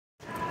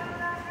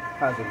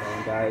How's it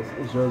going, guys?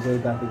 It's Jose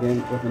back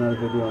again with another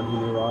video on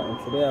Human Raw, and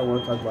today I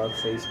want to talk about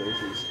safe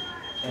spaces.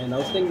 And I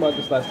was thinking about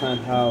this last time,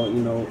 how,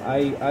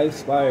 I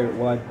aspire,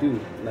 well, I do,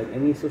 like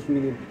any social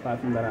media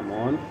platform that I'm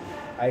on,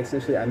 I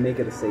make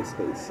it a safe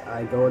space.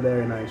 I go there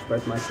and I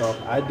express myself.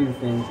 I do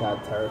things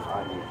that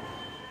terrify me.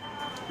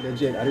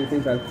 Legit, I do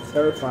things that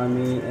terrify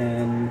me,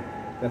 and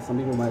that some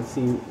people might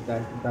see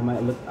that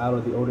might look out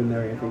of the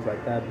ordinary and things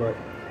like that. But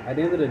at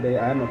the end of the day,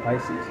 I am a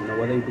Pisces.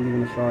 Whether you believe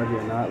in astrology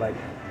or not, like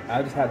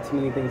I just had too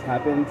many things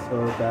happen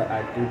so that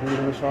I do believe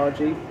in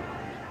astrology.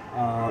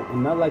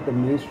 And not like the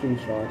mainstream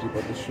astrology,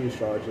 but the true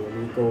astrology, when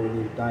you go and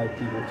you dive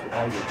deep into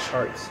all your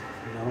charts.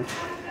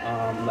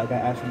 Like I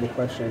ask people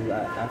questions,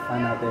 I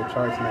find out their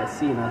charts and I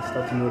see and I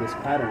start to notice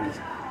patterns.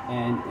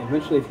 And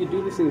eventually, if you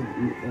do these things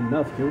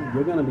enough,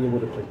 you're going to be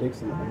able to predict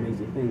some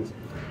amazing things.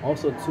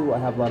 Also, too, I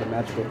have a lot of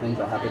magical things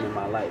that happen in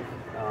my life.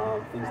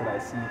 Things that I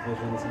see,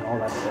 visions and all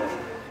that stuff,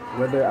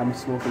 whether I'm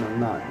smoking or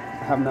not.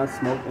 I have not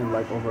smoked in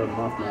like over a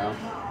month now.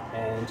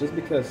 And just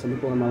because some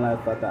people in my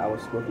life thought that I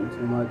was smoking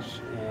too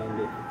much, and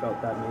they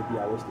felt that maybe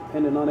I was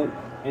dependent on it,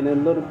 and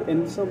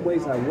in some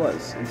ways I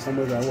was,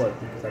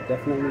 because I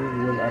definitely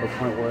was at a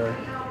point where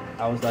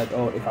I was like,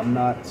 oh, if I'm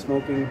not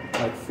smoking,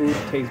 like food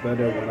tastes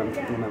better when I'm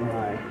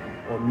high,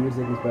 or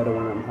music is better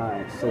when I'm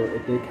high. So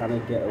it did kind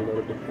of get a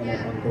little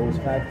dependent on those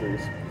factors.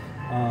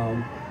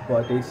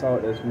 But they saw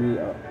it as me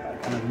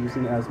kind of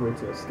using it as a way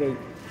to escape.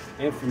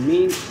 And for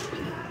me,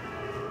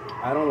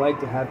 I don't like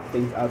to have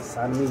things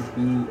outside of me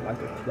be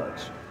like a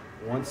clutch.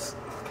 Once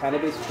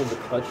cannabis becomes a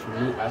clutch for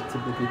me, I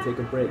typically take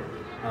a break.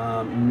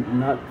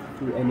 Not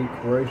through any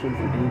coercion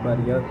from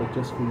anybody else, but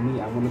just for me,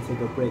 I want to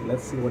take a break.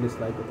 Let's see what it's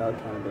like without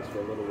cannabis for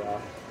a little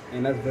while.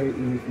 And that's very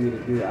easy for me to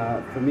do.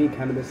 For me,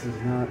 cannabis is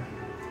not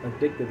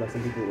addictive, like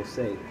some people will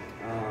say.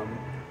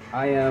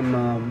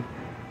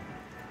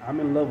 I'm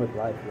in love with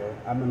life, yo.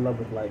 I'm in love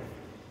with life.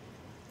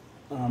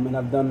 And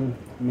I've done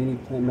many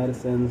plant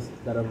medicines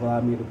that have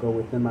allowed me to go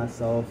within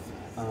myself,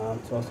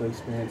 to also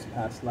experience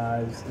past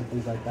lives and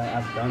things like that.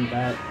 I've done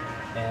that,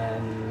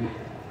 and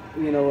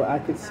I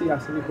could see how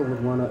some people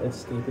would want to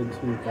escape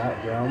into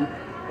that realm,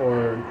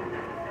 or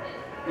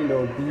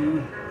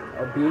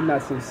be in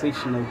that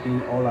sensation of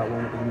being all I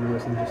want with the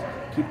universe and just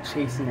keep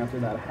chasing after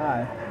that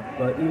high.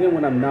 But even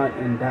when I'm not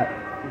in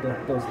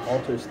those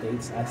altered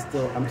states,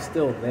 I'm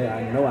still there.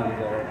 I know I'm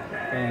there,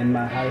 and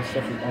my higher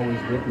self is always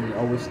with me,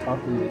 always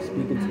talking to me,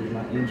 speaking to me.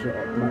 My angels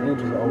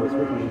are always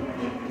with me.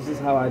 This is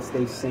how I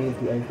stay sane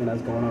through everything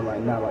that's going on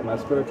right now. Like my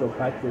spiritual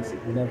practice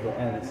never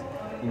ends.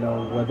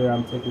 Whether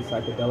I'm taking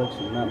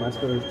psychedelics or not, my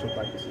spiritual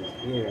practice is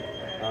here.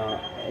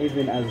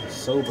 Even as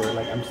sober,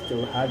 like I'm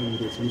still having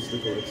these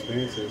mystical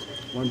experiences.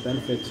 One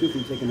benefit too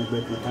from taking a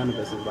break from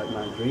cannabis is like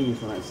my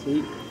dreams when I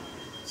sleep,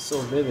 so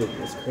vivid,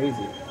 it's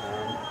crazy.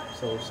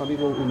 So some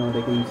people,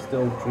 they can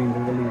still dream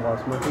vividly while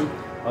smoking,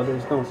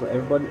 others don't. So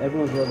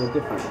everyone's a little bit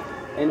different.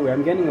 Anyway,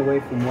 I'm getting away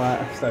from why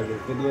I started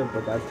this video,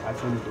 but I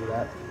tend to do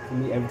that. For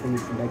me, everything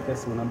is connected.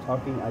 So when I'm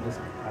talking,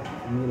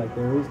 for me, like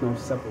there is no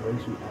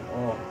separation at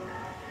all.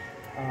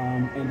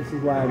 And this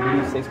is why I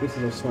believe safe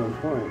spaces are so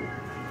important.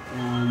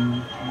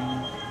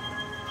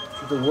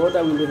 The world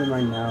that we live in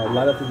right now, a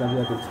lot of things that we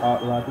have been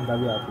taught, a lot of things that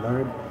we have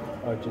learned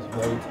are just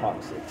very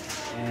toxic,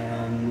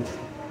 and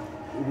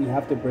we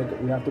have to break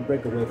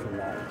away from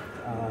that.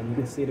 You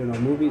can see it in our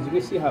movies. You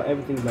can see how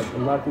everything's like, a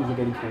lot of things are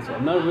getting canceled.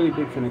 I'm not a really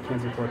big fan of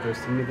cancel culture.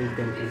 So many things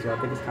getting canceled.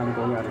 I think it's kind of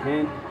going out of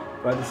hand.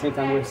 But at the same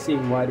time, we're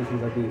seeing why these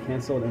things are being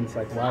canceled, and it's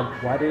like,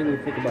 why didn't we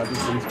think about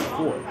these things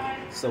before?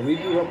 So we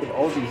grew up with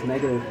all these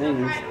negative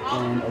things,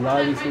 and a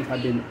lot of these things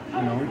have been,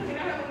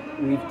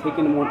 we've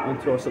taken them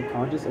onto our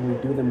subconscious, and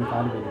we do them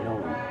without even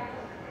knowing.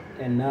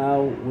 And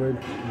now we're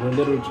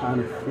literally trying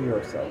to free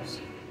ourselves.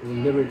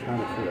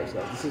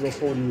 This is a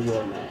whole new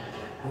world now.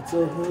 It's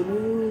a whole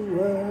new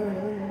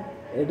world.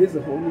 It is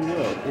a whole new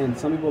world, and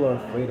some people are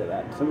afraid of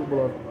that.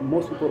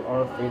 Most people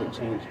are afraid of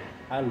change.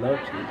 I love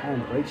change. I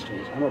embrace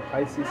change. I'm a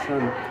Pisces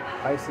sun,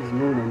 Pisces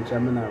moon, and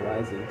Gemini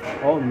rising.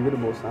 All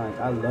mutable signs.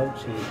 I love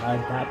change. I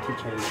adapt to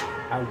change.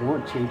 I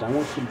want change. I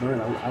want to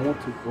learn. I want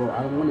to grow.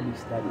 I don't want to be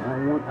stagnant.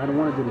 I don't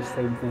want to do the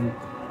same thing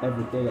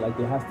every day. Like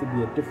there has to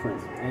be a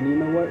difference. And you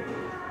know what?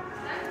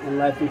 In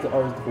life, things are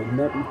always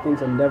different.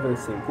 Things are never the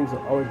same. Things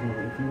are always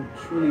moving. If you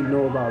truly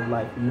know about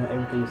life,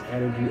 everything is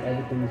energy,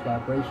 everything is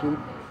vibration.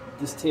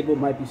 This table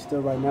might be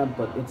still right now,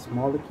 but its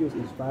molecules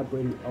is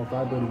vibrating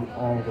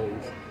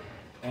always.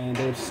 And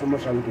there's so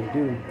much that we can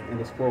do in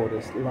this world.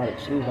 There's a lot of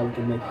change that we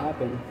can make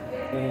happen.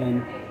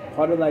 And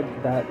part of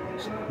like that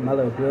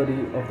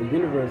malleability of the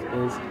universe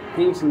is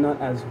things are not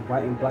as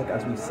white and black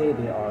as we say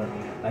they are.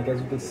 Like as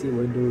you can see,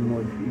 we're doing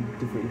more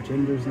different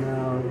genders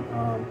now.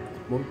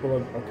 More people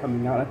are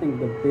coming out. I think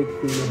the big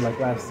theme of like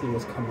last year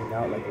was coming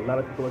out. Like a lot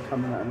of people are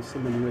coming out in so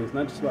many ways.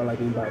 Not just about like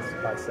being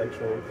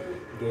bisexual,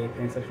 gay,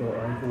 pansexual,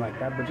 or anything like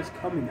that, but just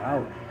coming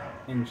out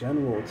in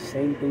general,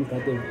 saying things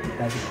that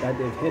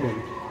they've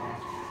hidden.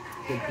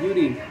 The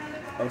beauty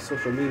of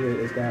social media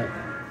is that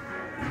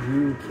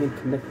you can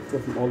connect with people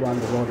from all around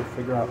the world and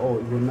figure out,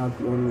 oh, you're not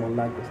the only one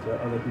like this. There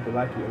are other people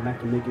like you, and that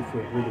can make you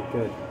feel really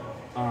good.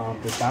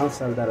 The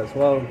downside of that as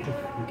well,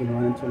 you can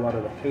run into a lot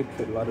of the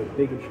hatred, a lot of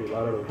bigotry, a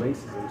lot of the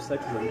racism,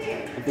 sexism,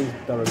 and things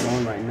that are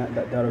going right now,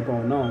 that are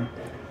going on,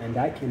 and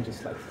that can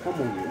just like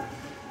pummel you.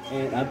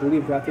 And I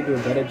believe we have to do a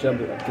better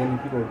job of getting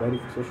people ready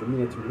for social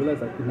media to realize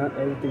that not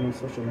everything on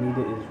social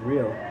media is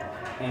real,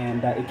 and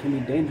that it can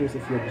be dangerous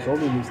if you're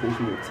absorbing these things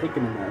and you're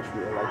taking them as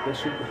real. Like there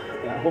should,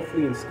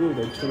 hopefully in school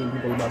they're training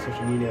people about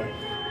social media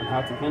and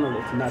how to handle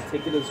it, to not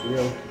take it as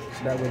real,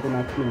 so that way they're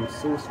not committing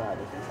suicide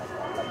or things like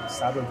that. Like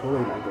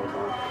cyberbullying that goes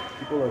on.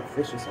 People are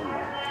vicious on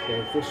that.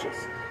 They're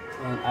vicious.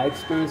 And I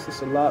experienced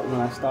this a lot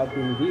when I stopped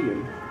being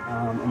vegan.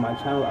 On my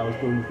channel, I was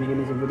doing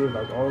veganism videos.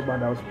 I was all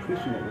about it. I was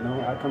preaching it, you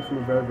know. I come from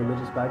a very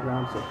religious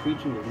background, so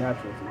preaching is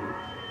natural to me.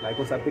 Like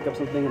once I pick up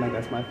something and like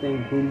that's my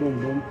thing, boom,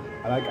 boom, boom.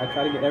 I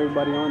try to get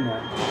everybody on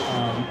that.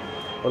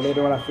 But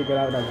later on, I figured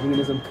out that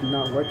veganism could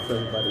not work for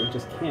everybody. It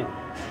just can't.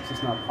 It's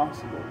just not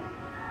possible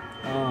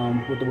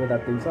with the way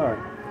that things are.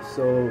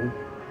 So,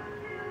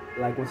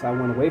 like once I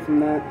went away from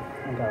that,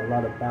 I got a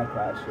lot of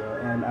backlash,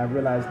 and I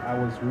realized I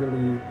was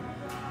really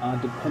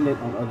dependent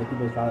on other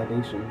people's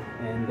validation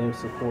and their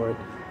support,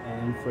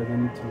 and for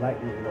them to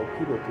like me, you know,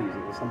 people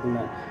pleasing is something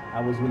that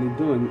I was really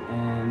doing.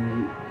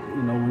 And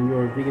you know, when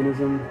you're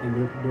veganism and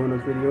you're doing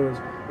those videos,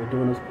 you're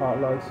doing those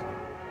potlucks,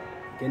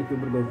 getting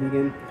people to go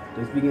vegan,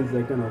 there's vegans that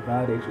are gonna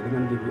validate you, they're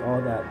gonna give you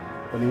all that.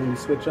 But then when you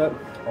switch up,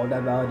 all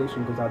that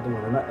validation goes out the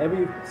window. Not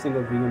every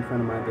single vegan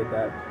friend of mine did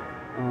that,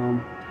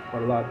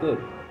 but a lot did.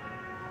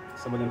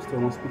 Some of them still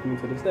don't speak to me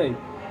to this day.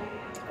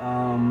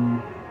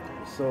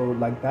 So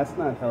like that's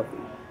not healthy.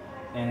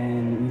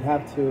 And you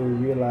have to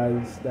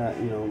realize that,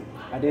 you know,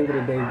 at the end of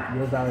the day,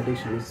 your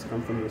validation is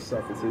coming from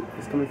yourself.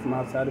 It's coming from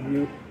outside of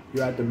you.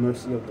 You're at the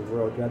mercy of the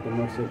world. You're at the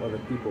mercy of other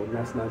people, and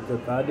that's not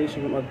good.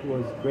 Validation from other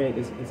people is great.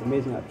 It's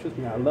amazing. Trust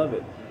me, I love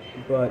it.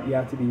 But you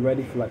have to be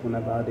ready for like when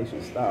that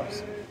validation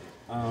stops.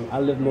 I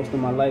lived most of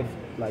my life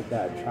like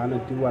that, trying to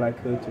do what I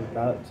could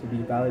to be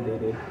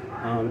validated,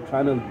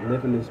 trying to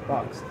live in this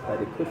box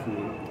that it put for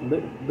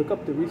me. Look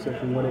up the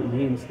research and what it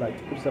means, like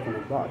to put yourself in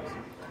a box.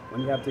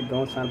 When you have to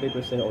go and sign paper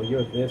and say, oh,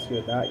 you're this,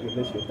 you're that, you're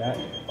this, you're that,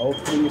 oh,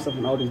 putting yourself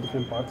in all these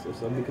different boxes.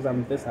 So because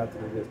I'm this, I have to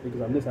do this. Because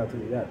I'm this, I have to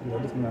do that. You know,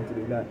 this, I have to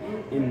do that.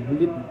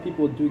 And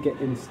people do get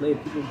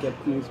enslaved. People get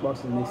put in these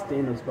boxes and they stay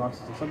in those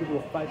boxes. And some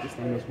people fight to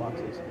stay in those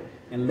boxes.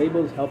 And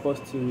labels help us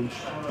to,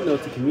 you know,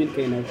 to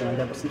communicate and everything like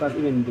that. But sometimes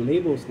even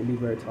labels can be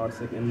very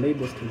toxic, and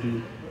labels can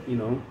be, you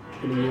know,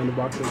 putting you in the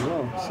box as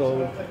well.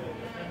 So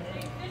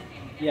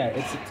yeah,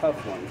 it's a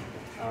tough one.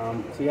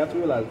 So you have to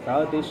realize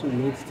validation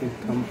needs to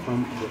come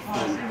from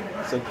within.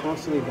 So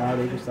constantly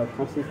validate yourself,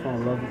 constantly fall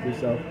in love with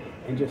yourself,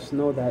 and just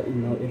know that, you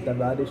know, if that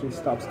validation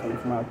stops coming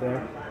from out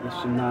there, it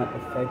should not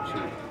affect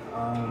you.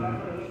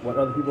 What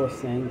other people are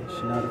saying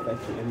should not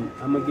affect you. And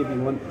I'm gonna give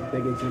you one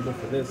big example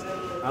for this.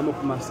 I'm gonna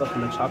put myself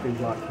in the chopping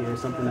block here.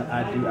 Something that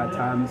I do at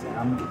times, and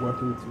I'm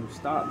working to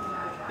stop,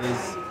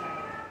 is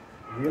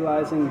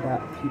realizing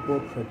that people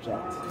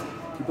project.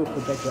 People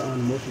project their own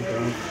emotions, their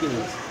own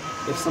feelings.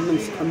 If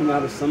something's coming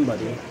out of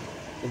somebody,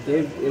 if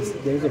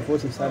there's a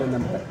voice inside of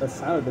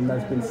them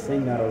that's been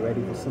saying that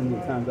already for so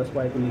many times. That's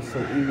why it can be so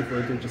easy for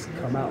it to just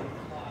come out.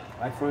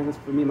 Like for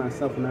instance, for me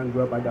myself, when I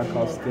grew up, I got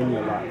called skinny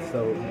a lot.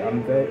 So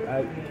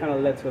I kind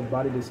of led to a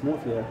body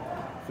dysmorphia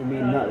for me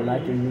not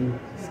liking me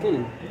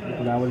skinny,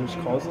 because I was just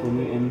called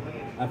skinny, and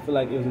I feel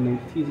like it was in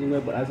a teasing way.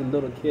 But as a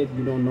little kid,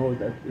 you don't know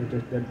that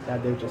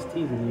they're just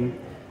teasing you.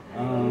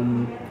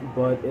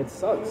 But it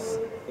sucks.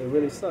 It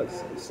really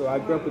sucks. So I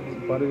grew up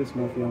with body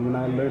dysmorphia, and when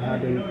I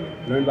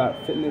learned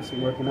about fitness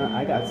and working out,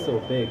 I got so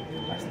big.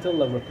 I still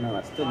love working out.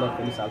 I still love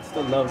fitness. I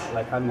still love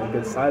like having a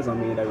good size on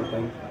me and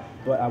everything.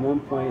 But at one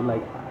point,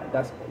 like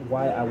that's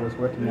why I was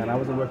working out. I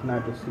wasn't working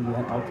out just to be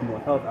an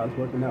optimal health. I was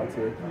working out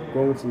to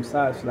grow with some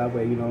size, so that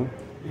way, you know,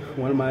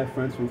 one of my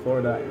friends from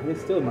Florida, he's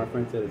still my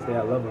friend to this day.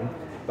 I love him.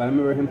 But I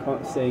remember him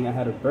saying I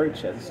had a bird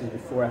chest. This is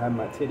before I had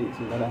my titties,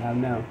 you know, that I have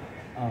now.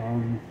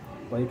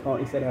 But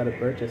he said I had a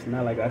bird chest, and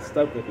that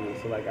stuck with me.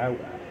 So like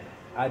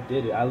I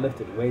did it. I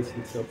lifted weights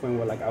to a point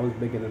where like I was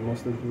bigger than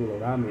most of the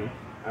people around me.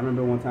 I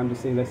remember one time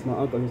just saying that to my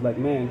uncle. He's like,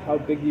 "Man, how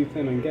big do you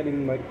plan on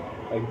getting? Like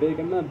big?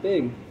 I'm not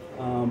big."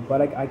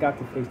 But I got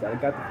to face that. I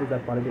got to face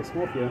that body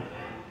dysmorphia,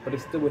 but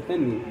it's still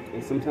within me.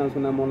 And sometimes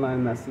when I'm online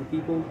and I see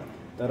people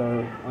that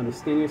are on the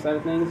skinnier side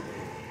of things,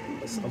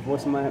 a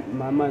voice in my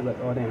mind is like,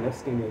 "Oh damn, they're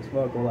skinny as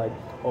fuck," or like,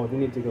 "Oh, they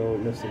need to go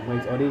lift some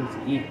weights," or "They need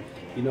to eat."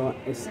 You know,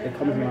 it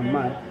comes in my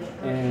mind.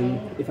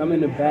 And if I'm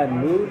in a bad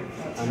mood,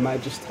 I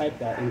might just type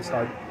that and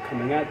start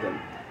coming at them.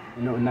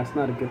 You know, and that's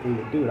not a good thing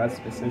to do. That's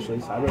essentially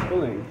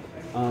cyberbullying.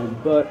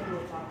 But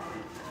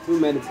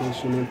through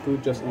meditation and through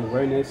just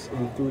awareness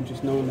and through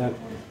just knowing that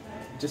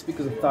just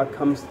because a thought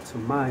comes to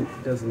mind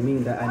doesn't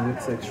mean that I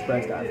need to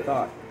express that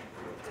thought.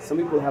 Some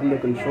people have no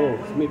control.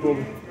 Some people,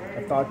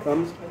 a thought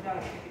comes,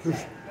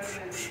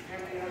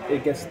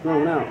 it gets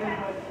thrown out.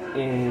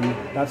 And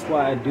that's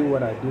why I do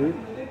what I do.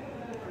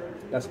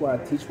 That's why I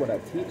teach what I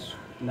teach,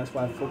 and that's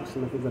why I focus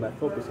on the things that I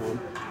focus on.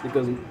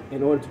 Because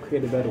in order to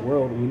create a better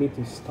world, we need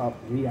to stop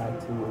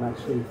reacting and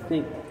actually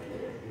think,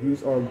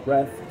 use our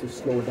breath to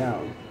slow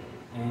down,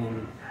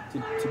 and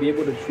to be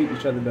able to treat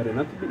each other better,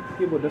 not to be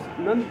people just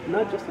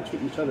not just to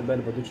treat each other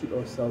better, but to treat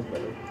ourselves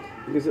better,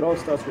 because it all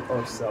starts with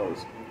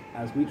ourselves.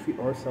 As we treat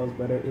ourselves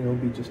better, it'll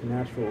be just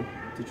natural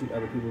to treat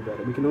other people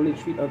better. We can only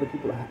treat other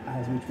people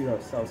as we treat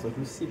ourselves. So if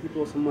you see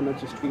people, someone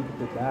that's just treating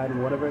people bad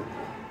and whatever,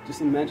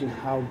 just imagine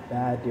how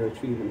bad they're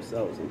treating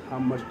themselves and how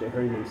much they're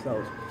hurting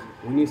themselves.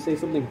 When you say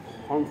something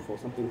harmful,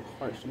 something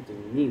harsh,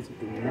 something mean,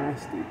 something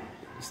nasty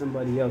to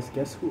somebody else,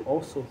 guess who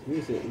also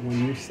hears it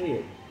when you say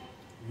it?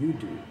 You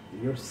do.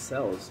 Your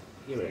cells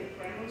hear it.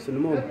 So the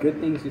more good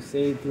things you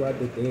say throughout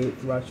the day,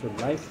 throughout your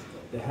life,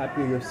 the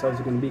happier your cells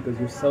are going to be, because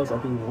your cells are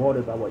being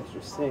watered by what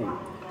you're saying.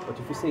 But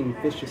if you're saying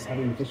vicious,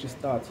 having vicious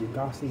thoughts, you're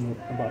gossiping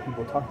about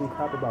people, talking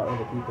crap about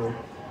other people,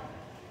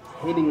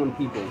 hating on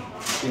people,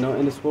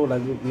 in this world,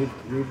 like we've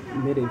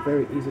made it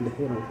very easy to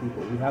hate on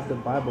people. We have the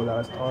Bible that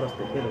has taught us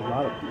to hate a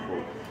lot of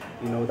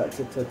people, that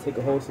to take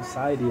a whole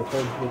society, a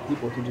whole group of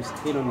people, to just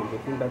hate on them, to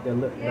think that they're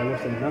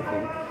less than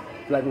nothing.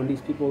 Like when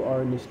these people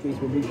are in the streets,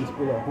 when these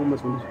people are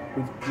homeless, when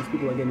these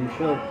people are getting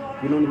killed,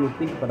 we don't even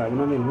think about that. We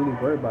don't even really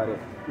worry about it,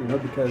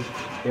 because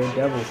they're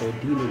devils, they're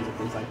demons, and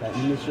things like that.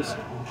 And it's just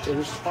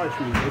harsh.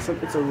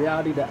 It's a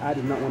reality that I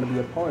do not want to be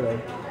a part of,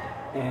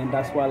 and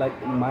that's why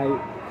like my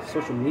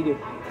social media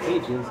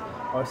pages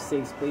are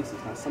safe spaces.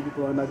 Now some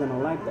people are not gonna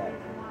like that.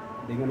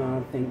 They're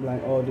gonna think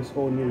like, oh, this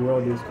whole new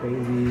world is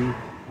crazy.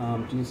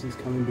 Jesus is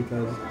coming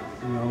because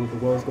the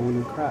world's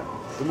going to crap.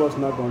 The world's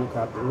not going to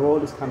crap. The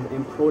world is kind of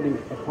imploding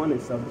upon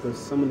itself because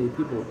so many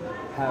people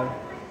have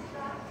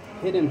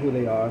hidden who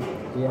they are.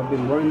 They have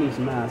been wearing these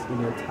masks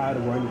and they're tired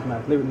of wearing these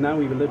masks. Now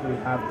we literally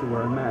have to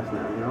wear a mask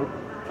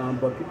now,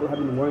 but people have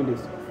been wearing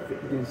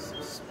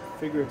this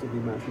figuratively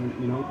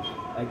masks,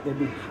 like they've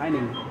been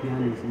hiding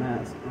behind these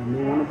masks, and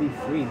they want to be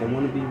free. They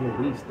want to be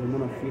released. They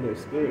want to free their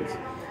spirits.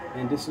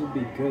 And this will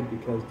be good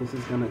because this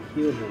is gonna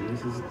heal them.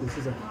 This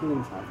is a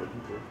healing time for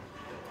people.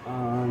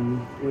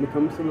 When it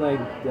comes to like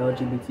the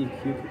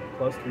LGBTQ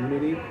plus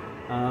community,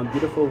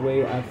 beautiful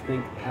way I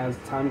think as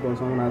time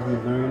goes on, as we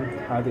learn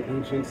how the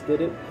ancients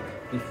did it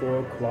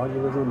before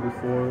colonialism,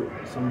 before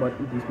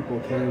these people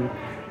came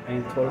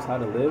and taught us how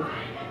to live.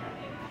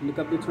 Look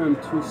up the term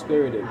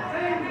two-spirited,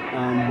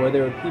 where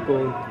there are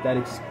people that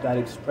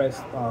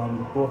express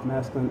both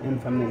masculine and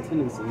feminine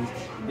tendencies,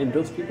 and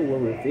those people were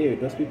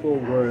revered. Those people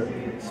were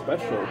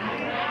special,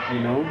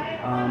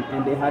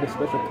 and they had a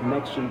special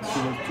connection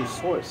to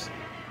source,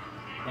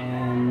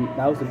 and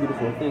that was the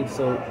beautiful thing.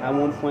 So at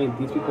one point,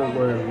 these people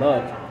were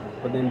loved,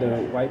 but then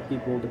the white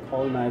people, the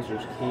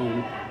colonizers,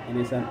 came and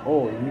they said,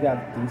 oh, you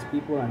got these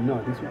people? I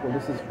know, these people,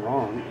 this is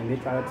wrong. And they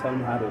tried to tell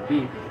them how to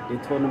be.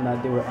 They told them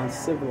that they were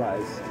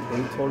uncivilized.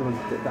 They told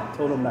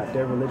them that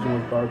their religion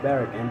was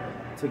barbaric, and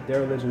took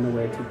their religion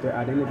away, took their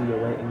identity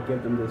away, and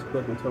gave them this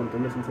book and told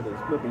them to listen to this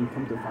book. And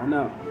come to find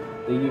out,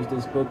 they used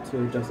this book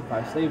to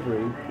justify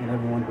slavery, and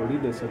everyone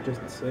believed it. So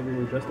just slavery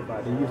was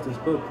justified. They used this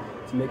book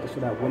to make it so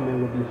that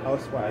women would be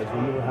housewives.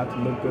 Women would have to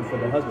look good for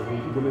their husband.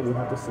 Women would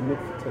have to submit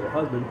to their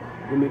husband.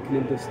 Women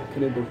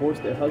couldn't divorce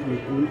their husband,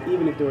 and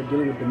even if they were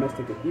dealing with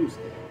domestic abuse.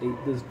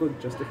 This book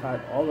justified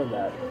all of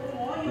that.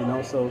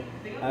 So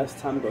as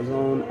time goes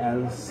on,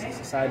 as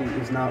society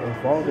is now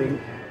evolving,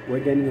 we're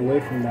getting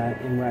away from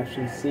that, and we're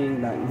actually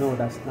seeing that no,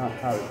 that's not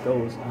how it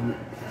goes.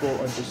 People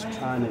are just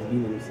trying to be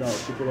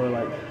themselves. People are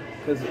like,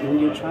 because when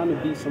you're trying to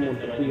be someone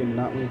who you're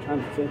not, when you're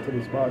trying to fit into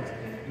this box,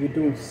 you're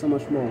doing so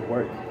much more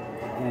work,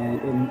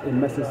 and it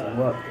messes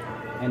you up.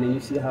 And then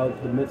you see how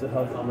the mental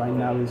health right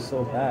now is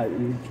so bad.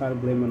 You try to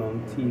blame it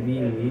on TV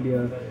and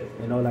media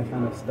and all that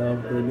kind of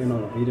stuff, blaming it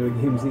on video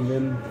games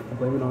even,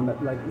 blaming it on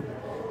that. Like,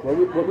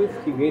 what we've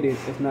created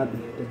is not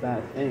the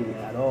bad thing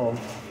at all.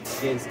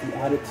 It's the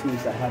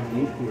attitudes that have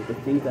been here, the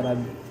things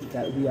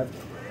that we have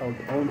held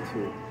on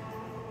to.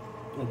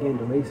 Again,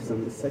 the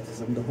racism, the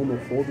sexism, the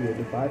homophobia,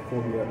 the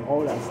biphobia,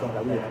 all that stuff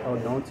that we have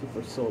held on to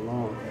for so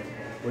long.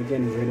 We're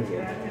getting rid of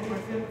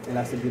it, and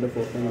that's a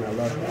beautiful thing, and I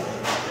love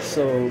that.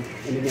 So,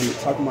 and again,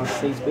 talking about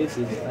safe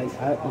spaces,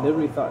 like I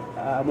literally thought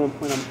at one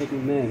point, I'm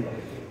thinking, man,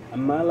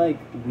 am I like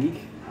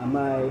weak? Am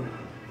I,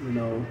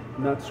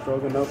 not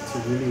strong enough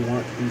to really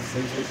want these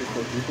safe spaces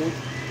for people?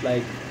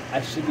 Like,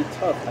 I should be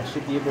tough. I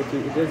should be able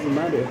to. It doesn't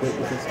matter if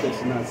the space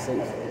is not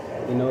safe.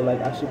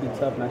 Like I should be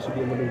tough and I should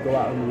be able to go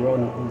out in the world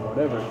and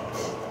whatever.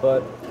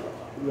 But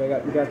we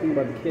got to think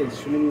about the kids.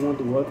 Shouldn't we want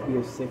the world to be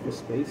a safer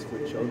space for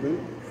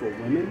children, for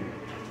women,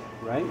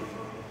 right?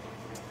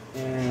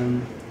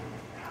 And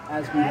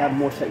as we have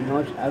more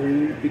technology, as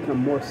we become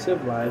more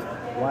civilized,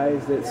 why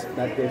is it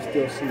that there's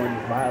still so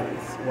much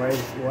violence? Why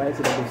is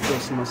it that there's still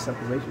so much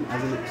separation?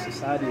 As the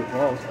society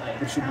evolves,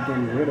 we should be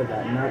getting rid of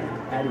that, not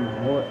adding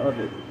more of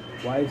it.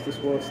 Why is this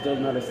world still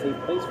not a safe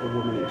place for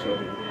women and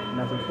children? And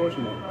that's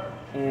unfortunate.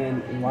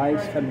 And why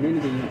is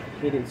femininity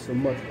hated so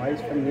much? Why is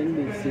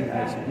femininity seen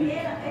as weak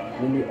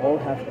when we all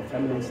have a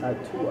feminine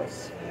side to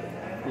us?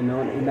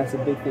 And that's a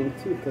big thing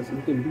too, because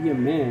you can be a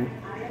man,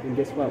 and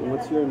guess what?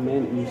 Once you're a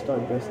man and you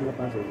start dressing up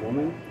as a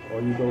woman,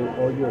 or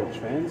you're a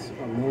trans,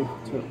 or a man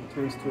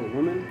turns to a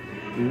woman,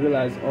 you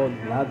realize, oh,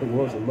 now the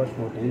world's a much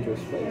more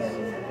dangerous place.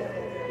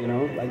 You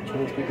know, like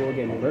trans people are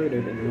getting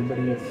murdered and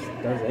nobody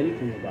does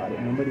anything about it.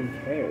 Nobody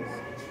cares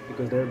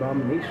because they're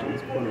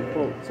abominations, quote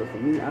unquote. So for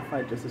me, I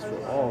fight justice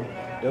for all.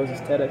 There was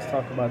this TEDx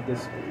talk about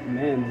this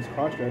man, this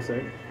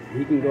crossdresser.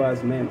 He can go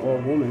as man or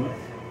woman,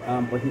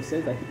 but he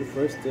says that he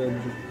prefers to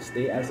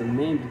stay as a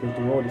man because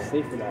the world is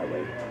safer that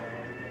way.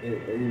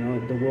 You know,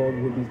 the world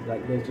would be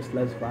like, there's just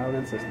less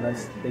violence, there's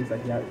less things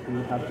that he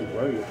would have to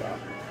worry about,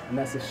 and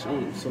that's a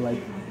shame. So like,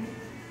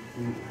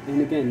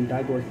 and again,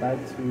 that goes back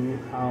to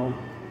how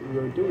we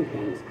were doing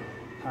things,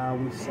 how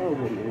we saw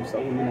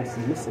women as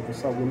submissive, we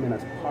saw women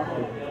as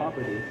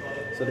property.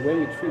 So the way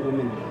we treat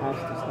women has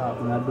to stop.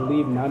 And I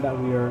believe now that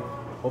we are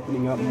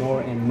opening up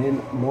more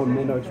and more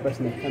men are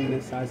expressing their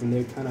feminine sides, and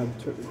they're kind of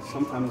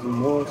sometimes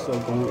more so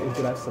going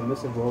into that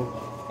submissive role,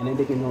 and then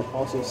they can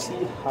also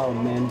see how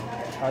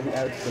the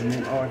attitudes of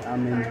men are, how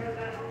men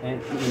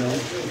and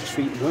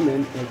treat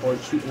women or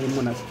treat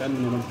anyone as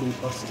feminine or being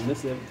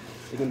submissive.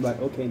 They can be like,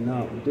 okay,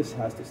 no, this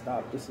has to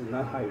stop. This is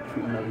not how you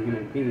treat another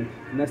human being.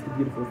 And that's the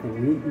beautiful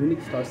thing. We need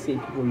to start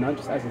seeing people not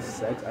just as a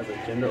sex, as a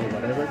gender or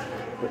whatever,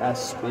 but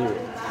as spirit.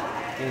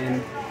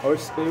 And our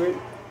spirit,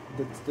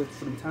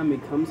 from the time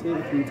it comes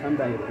here, from the time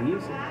that it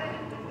leaves,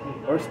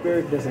 our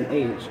spirit doesn't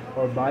age.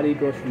 Our body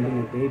goes from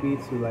being a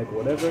baby to like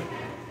whatever,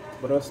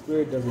 but our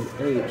spirit doesn't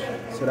age.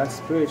 So that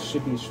spirit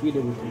should be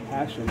treated with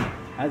compassion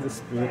as a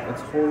spirit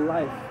its whole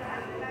life.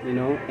 You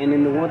know, and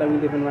in the world that we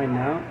live in right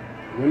now,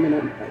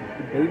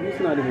 babies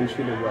not even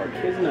treated well.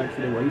 Kids are not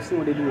treated well. You see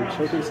what they do with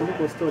children. Some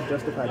people still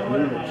justify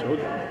being with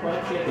children.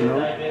 You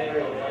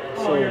know.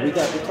 So we're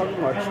talking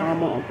about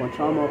trauma upon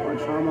trauma upon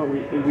trauma.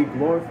 We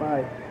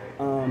glorify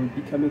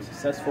becoming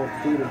successful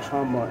through the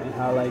trauma, and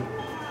how like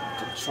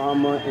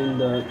trauma and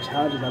the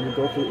challenges that we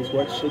go through is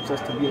what shapes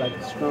us to be like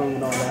strong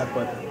and all that.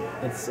 But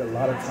it's a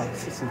lot of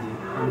toxicity,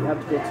 and we have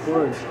to go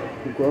towards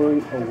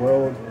growing a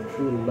world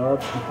through love,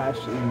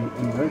 compassion,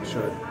 and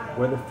nurture,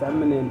 where the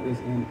feminine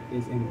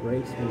is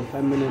embraced, where the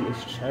feminine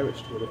is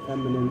cherished, where the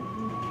feminine,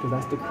 because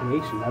that's the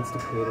creation, that's the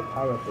creative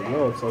power of the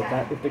world. So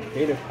that if the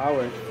creative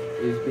power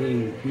is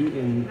being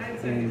beaten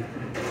and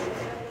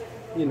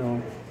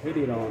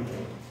hated on,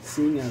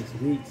 seen as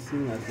weak,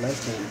 seen as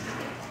less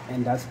than,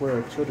 and that's where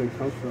our children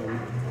come from,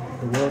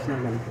 the world's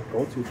not going to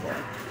go too far.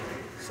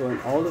 So in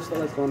all the stuff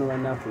that's going on right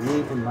now for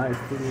me in life,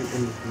 for me, it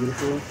is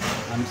beautiful.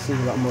 I'm seeing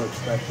a lot more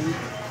expression,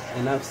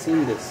 and I've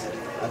seen this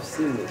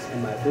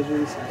in my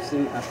visions.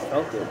 I've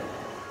felt it,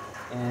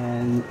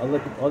 and other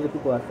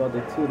people have felt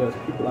it too. There's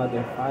people out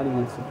there fighting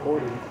and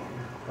supporting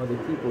other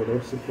people.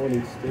 They're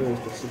supporting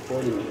spirits, they're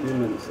supporting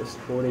humans, they're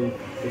supporting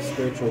the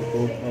spiritual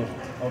growth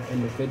of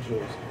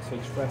individuals to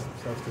express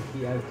themselves, to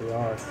be as they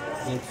are,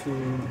 and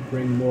to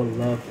bring more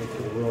love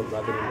into the world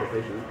rather than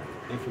division.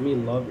 And for me,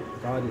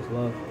 God is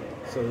love.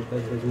 So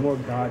there's more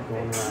God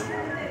going on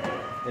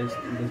now.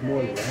 There's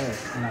more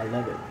love, and I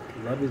love it.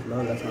 Love is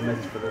love. That's my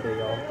message for the day,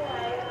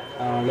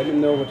 y'all. Let me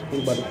know what you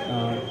think about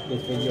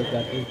this video. If you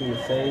have anything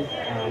to say,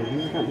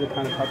 these are the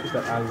kind of topics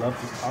that I love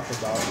to talk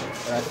about,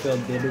 but I feel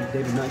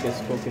they do not get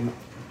spoken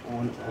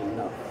on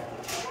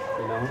enough.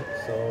 You know,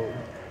 so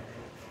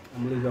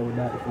I'm gonna leave y'all with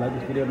that. If you like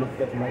this video, don't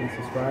forget to like and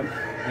subscribe,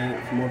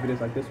 and for more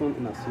videos like this one,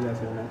 and I'll see you guys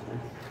in the next one.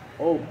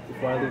 Oh,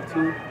 before I leave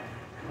too,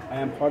 I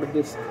am part of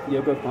this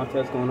yoga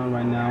contest going on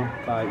right now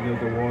by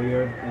Yoga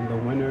Warrior, and the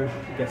winner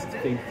gets to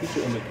be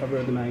featured on the cover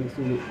of the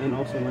magazine and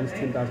also wins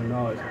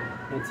 $10,000.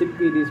 And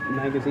typically these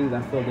magazines,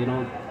 I feel they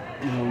don't,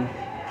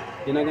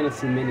 you're not gonna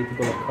see many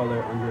people of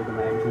color on yoga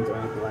magazines or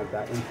anything like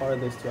that. And part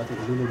of this too, I think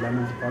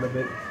Lululemon's a part of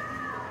it.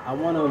 I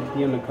want to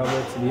be on the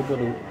cover to be able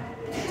to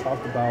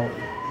talk about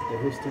the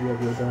history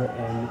of yoga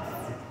and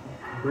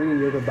bringing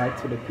yoga back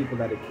to the people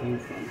that it came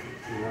from,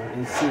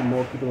 and see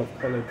more people of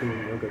color doing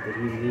yoga, because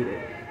we need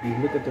it. You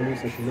look at the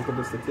research, you look at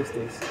the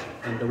statistics,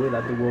 and the way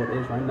that the world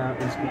is right now.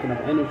 And speaking of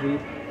energy,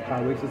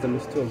 how racism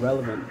is still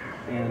relevant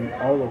and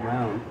all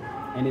around,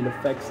 and it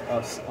affects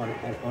us on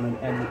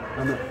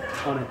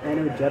an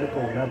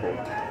energetical level.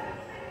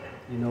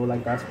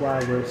 Like that's why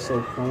we're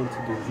so prone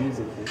to disease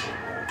and things like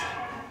that.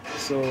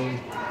 So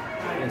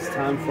it's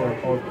time for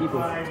our people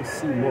to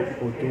see more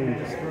people doing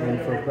this, and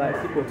for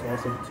Black people to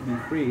also to be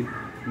freed,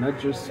 not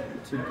just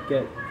to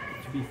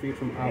be freed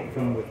from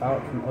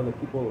other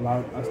people,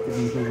 allowing us to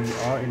be who we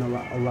are and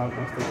allowing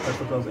us to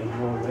express ourselves in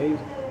more ways,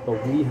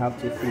 but we have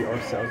to free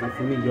ourselves. And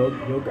for me,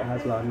 yoga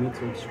has allowed me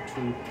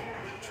to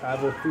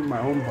travel through my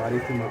own body,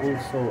 through my own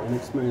soul, and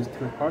experience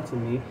different parts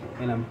of me,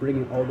 and I'm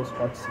bringing all those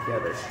parts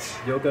together.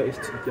 Yoga is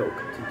to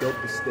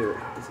yoke the spirit.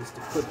 This is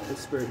to put the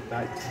spirit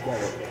back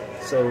together.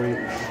 So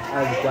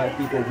as Black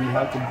people, we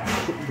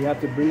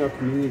have to bring our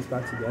communities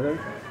back together.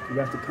 We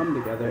have to come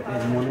together,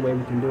 and one way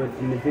we can do it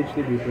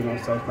individually, we bring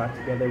ourselves back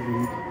together,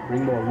 we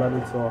bring more love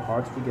into our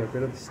hearts, we get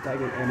rid of the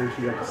stagnant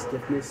energy, of the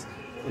stiffness,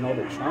 and all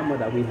the trauma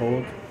that we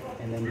hold,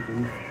 and then we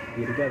can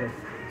be together.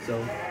 So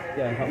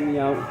yeah, help me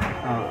out.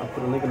 I'll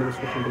put a link in the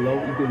description below.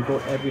 You can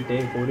vote every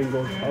day. Voting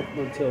goes up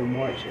until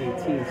March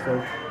 18th.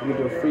 So we can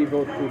do a free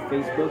vote through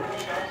Facebook,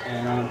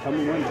 and tell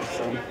me when.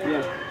 So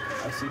yeah,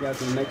 I'll see you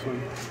guys in the next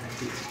one.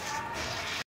 Peace.